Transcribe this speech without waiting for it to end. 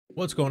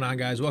What's going on,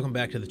 guys? Welcome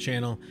back to the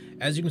channel.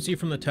 As you can see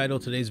from the title,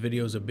 today's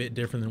video is a bit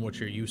different than what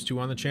you're used to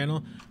on the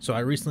channel. So I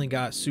recently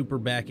got super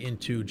back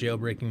into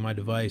jailbreaking my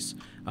device,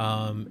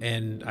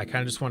 and I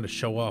kind of just wanted to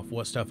show off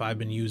what stuff I've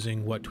been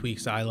using, what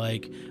tweaks I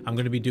like. I'm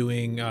going to be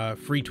doing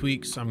free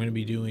tweaks, I'm going to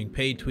be doing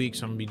paid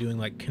tweaks, I'm going to be doing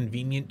like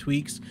convenient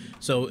tweaks.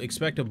 So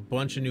expect a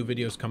bunch of new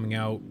videos coming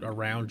out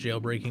around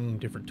jailbreaking,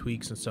 different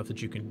tweaks and stuff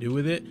that you can do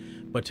with it.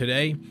 But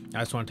today I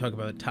just want to talk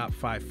about the top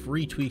 5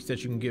 free tweaks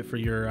that you can get for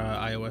your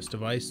iOS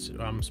device,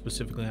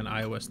 specifically on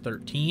iOS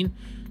 13.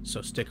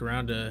 So stick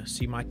around to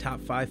see my top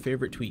 5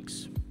 favorite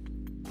tweaks.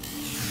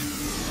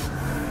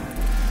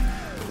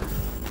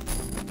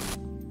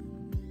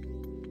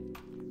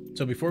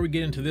 So before we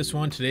get into this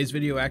one, today's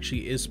video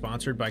actually is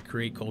sponsored by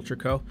Create Culture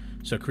Co.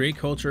 So Create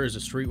Culture is a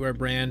streetwear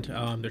brand.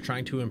 They're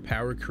trying to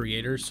empower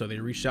creators, so they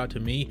reached out to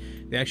me.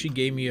 They actually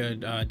gave me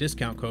a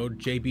discount code,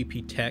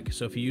 JBP Tech.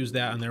 So if you use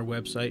that on their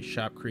website,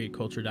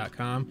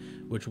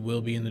 shopcreateculture.com, which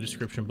will be in the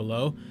description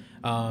below,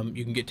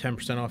 you can get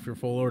 10% off your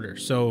full order.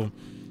 So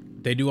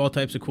they do all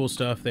types of cool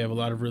stuff. They have a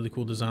lot of really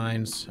cool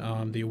designs.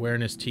 The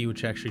awareness tee,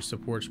 which actually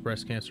supports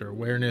breast cancer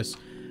awareness.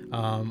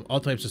 All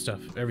types of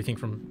stuff, everything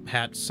from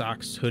hats,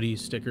 socks, hoodies,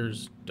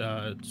 stickers,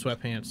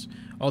 sweatpants,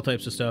 all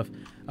types of stuff.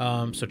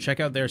 So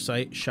check out their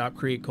site,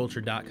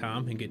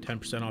 shopcreateculture.com, and get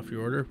 10% off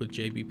your order with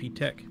JBP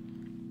Tech.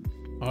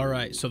 All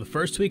right, so the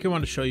first tweak I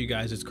want to show you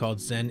guys is called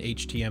Zen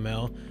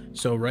HTML.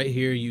 So right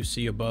here you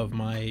see above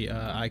my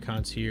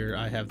icons here,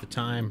 I have the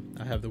time,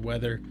 I have the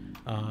weather,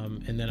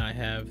 and then I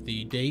have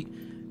the date.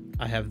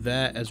 I have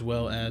that as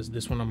well as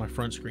this one on my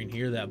front screen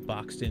here, that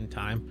boxed in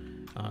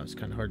time. It's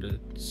kind of hard to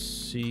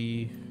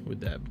see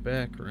with that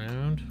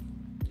background.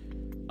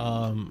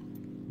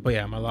 But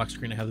yeah, my lock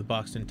screen, I have the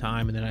boxed in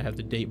time, and then I have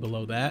the date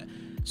below that.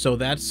 So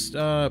that's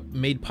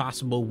made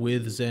possible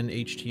with Zen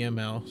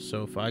HTML.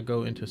 So if I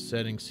go into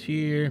settings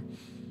here,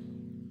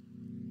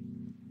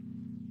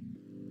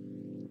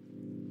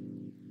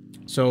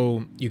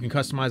 so you can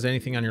customize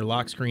anything on your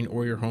lock screen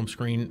or your home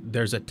screen.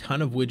 There's a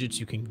ton of widgets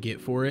you can get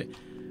for it.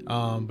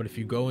 But if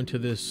you go into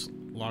this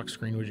lock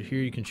screen widget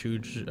here, you can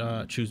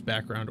choose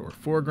background or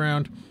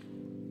foreground.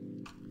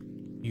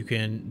 You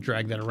can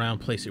drag that around,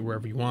 place it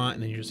wherever you want,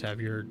 and then you just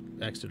have your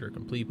exit or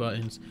complete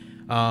buttons.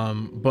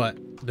 But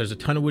there's a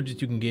ton of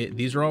widgets you can get.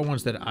 These are all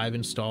ones that I've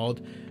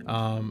installed,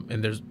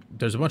 and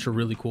there's a bunch of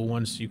really cool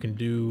ones you can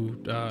do.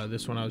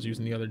 This one I was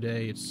using the other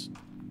day, it's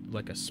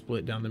like a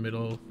split down the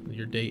middle,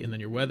 your date and then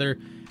your weather.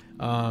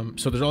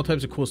 So there's all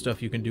types of cool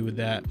stuff you can do with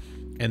that.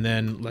 And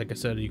then, like I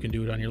said, you can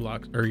do it on your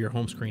lock or your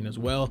home screen as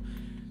well.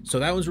 So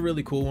that was a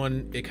really cool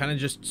one. It kind of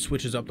just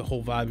switches up the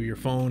whole vibe of your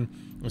phone.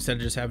 Instead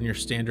of just having your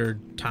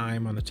standard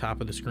time on the top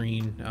of the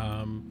screen,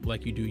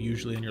 like you do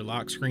usually on your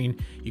lock screen,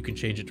 you can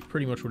change it to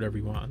pretty much whatever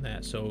you want on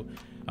that. So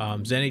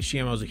Zen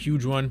HTML is a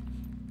huge one.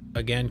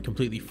 Again,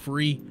 completely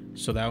free.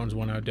 So that one's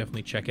one I would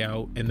definitely check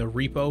out. And the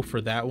repo for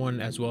that one,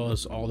 as well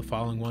as all the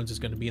following ones, is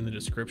going to be in the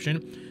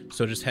description.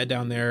 So just head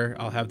down there.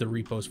 I'll have the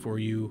repos for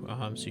you,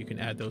 so you can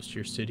add those to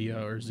your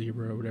Cydia or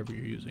Zebra or whatever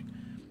you're using.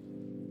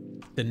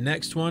 The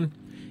next one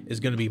is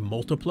going to be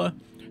Multipla.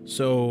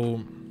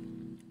 So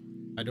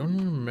I don't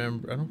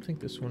remember. I don't think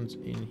this one's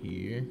in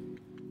here.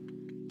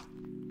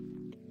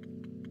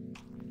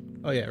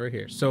 Oh yeah, right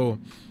here. So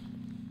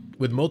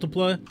with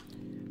Multipla,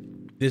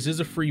 this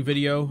is a free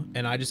video,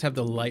 and I just have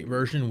the lite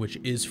version, which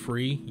is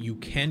free. You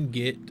can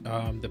get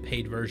the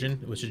paid version,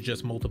 which is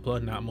just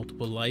Multipla, not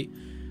Multipla Lite.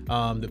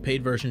 The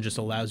paid version just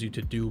allows you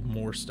to do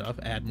more stuff,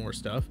 add more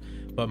stuff.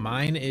 But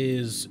mine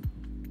is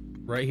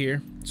right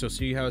here. So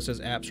see how it says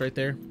apps right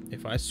there?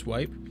 If I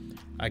swipe,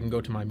 I can go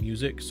to my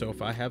music. So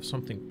if I have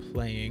something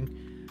playing,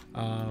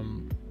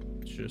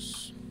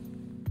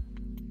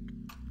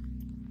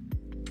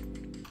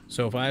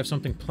 so if I have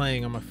something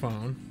playing on my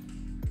phone,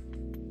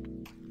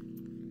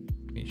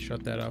 let me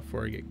shut that off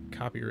before I get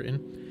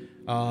copywritten.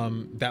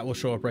 That will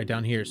show up right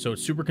down here. So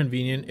it's super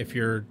convenient if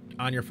you're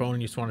on your phone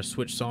and you just want to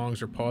switch songs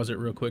or pause it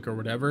real quick or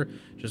whatever.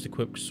 Just a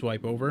quick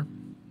swipe over.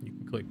 You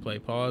can click play,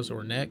 pause,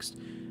 or next.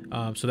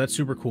 So that's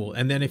super cool.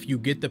 And then if you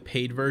get the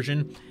paid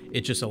version,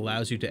 it just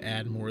allows you to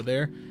add more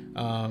there.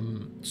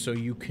 So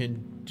you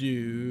can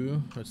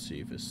do, let's see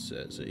if it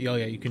says it. Oh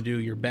yeah, you can do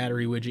your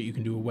battery widget, you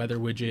can do a weather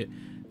widget,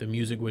 the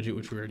music widget,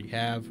 which we already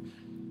have.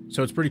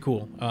 So it's pretty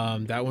cool.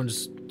 That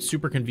one's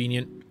super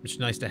convenient. It's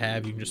nice to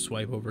have. You can just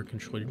swipe over,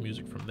 control your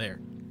music from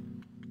there.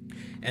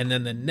 And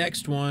then the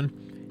next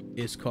one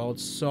is called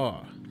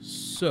Saw.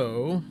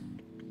 So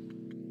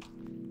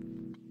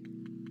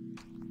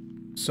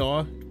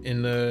Saw,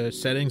 in the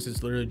settings,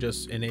 it's literally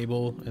just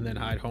enable and then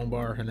hide home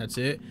bar, and that's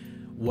it.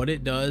 What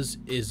it does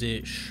is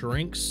it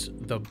shrinks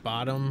the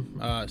bottom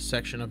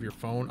section of your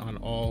phone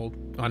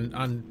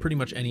on pretty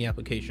much any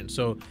application.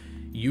 So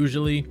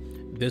usually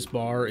this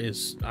bar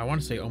is, I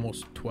want to say,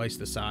 almost twice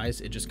the size.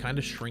 It just kind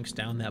of shrinks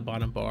down that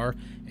bottom bar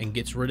and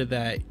gets rid of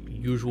that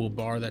usual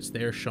bar that's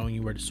there showing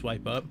you where to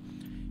swipe up.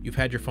 you've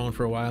had your phone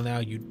for a while now.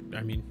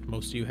 I mean,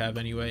 most of you have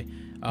anyway.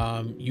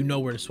 You know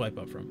where to swipe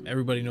up from.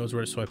 Everybody knows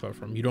where to swipe up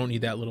from. You don't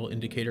need that little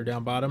indicator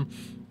down bottom.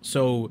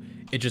 So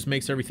it just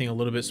makes everything a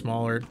little bit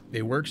smaller.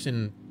 It works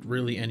in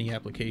really any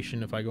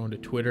application. If I go into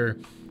Twitter,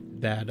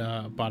 that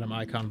bottom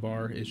icon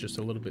bar is just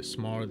a little bit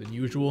smaller than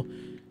usual.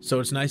 So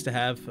it's nice to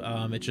have.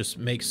 It just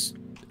makes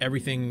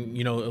everything,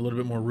 you know, a little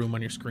bit more room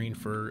on your screen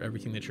for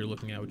everything that you're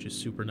looking at, which is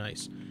super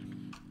nice.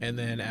 And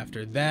then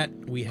after that,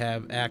 we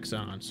have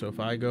Axon. So if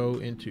I go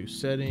into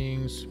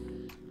settings,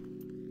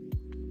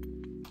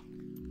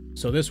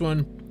 so this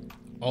one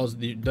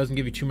doesn't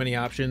give you too many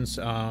options.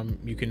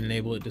 You can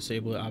enable it,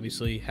 disable it,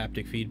 obviously,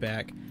 haptic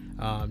feedback,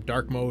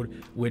 dark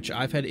mode, which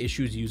I've had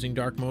issues using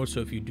dark mode. So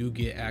if you do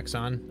get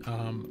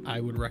Axon, I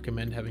would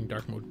recommend having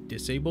dark mode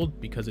disabled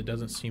because it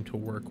doesn't seem to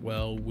work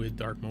well with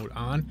dark mode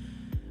on.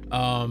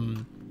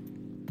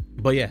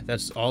 But yeah,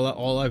 that's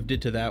all I've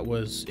did to that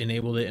was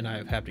enabled it, and I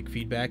have haptic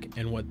feedback.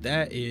 And what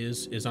that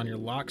is on your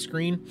lock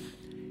screen,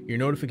 your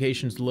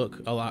notifications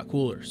look a lot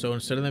cooler. So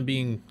instead of them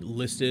being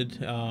listed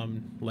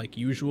like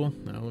usual,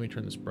 now let me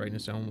turn this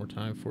brightness down one more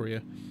time for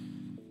you.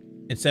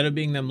 Instead of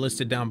being them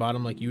listed down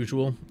bottom like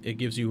usual, it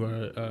gives you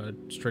a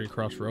straight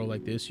across row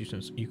like this. You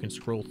can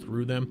scroll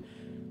through them,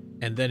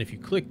 and then if you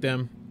click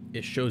them,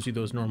 it shows you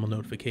those normal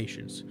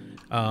notifications.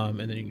 And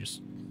then you can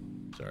just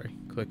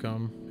click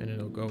them and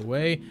it'll go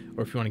away.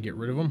 Or if you want to get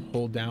rid of them,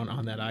 hold down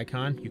on that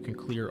icon. You can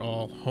clear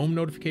all home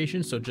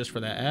notifications, so just for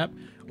that app,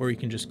 or you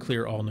can just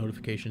clear all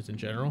notifications in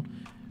general.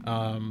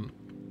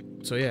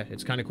 So yeah,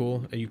 it's kind of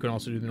cool. You can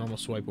also do the normal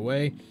swipe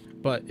away,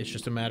 but it's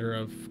just a matter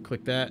of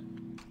click that,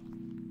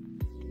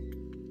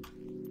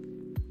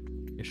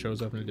 it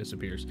shows up and it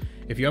disappears.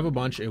 If you have a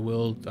bunch, it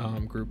will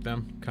group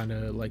them kind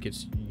of like it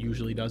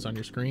usually does on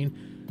your screen.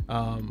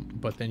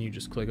 But then you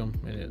just click them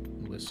and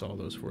it lists all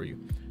those for you.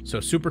 So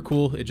super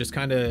cool. It just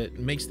kind of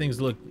makes things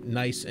look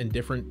nice and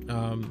different.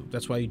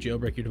 That's why you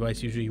jailbreak your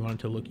device. Usually you want it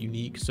to look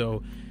unique.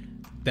 So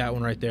that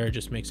one right there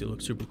just makes it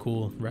look super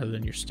cool rather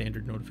than your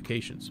standard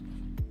notifications.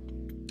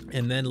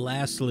 And then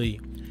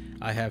lastly,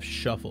 I have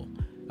shuffle.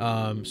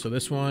 So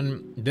this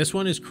one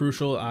is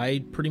crucial.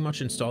 I pretty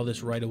much install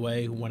this right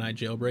away when I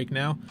jailbreak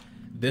now.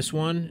 This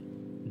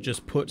one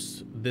just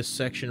puts this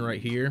section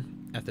right here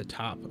at the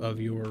top of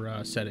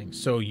your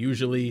settings. So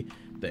usually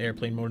the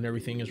airplane mode and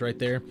everything is right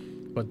there,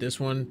 but this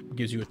one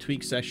gives you a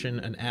tweak section,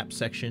 an app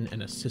section,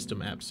 and a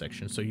system app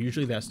section. So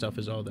usually that stuff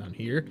is all down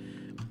here,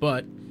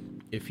 but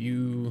if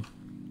you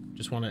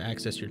just want to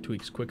access your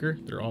tweaks quicker,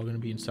 they're all going to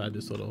be inside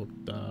this little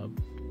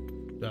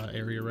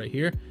area right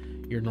here.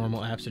 Your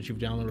normal apps that you've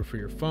downloaded for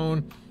your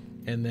phone,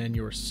 and then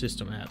your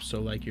system apps,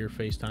 so like your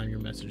FaceTime, your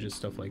messages,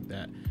 stuff like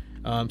that.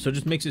 So it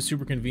just makes it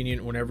super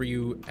convenient. Whenever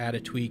you add a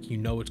tweak, you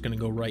know it's going to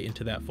go right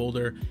into that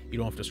folder. You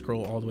don't have to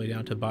scroll all the way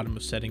down to the bottom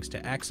of settings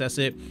to access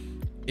it.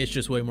 It's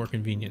just way more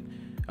convenient.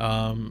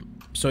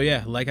 So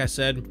yeah, like I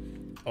said,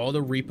 all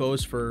the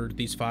repos for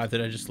these 5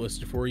 that I just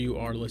listed for you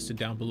are listed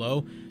down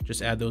below.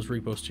 Just add those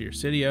repos to your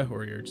Cydia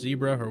or your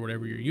Zebra or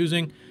whatever you're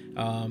using,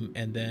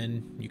 and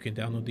then you can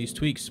download these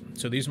tweaks.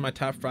 So these are my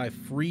top 5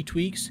 free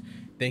tweaks.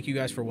 Thank you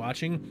guys for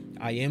watching.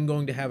 I am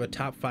going to have a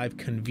top 5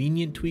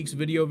 convenient tweaks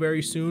video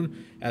very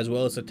soon, as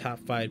well as a top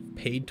 5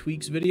 paid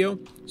tweaks video.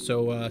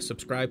 So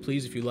subscribe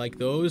please if you like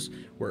those.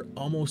 We're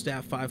almost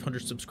at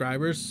 500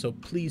 subscribers, so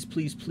please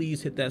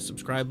hit that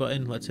subscribe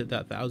button. Let's hit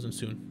that 1,000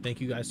 soon. Thank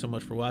you guys so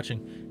much for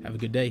watching. Have a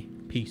good day.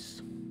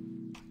 Peace.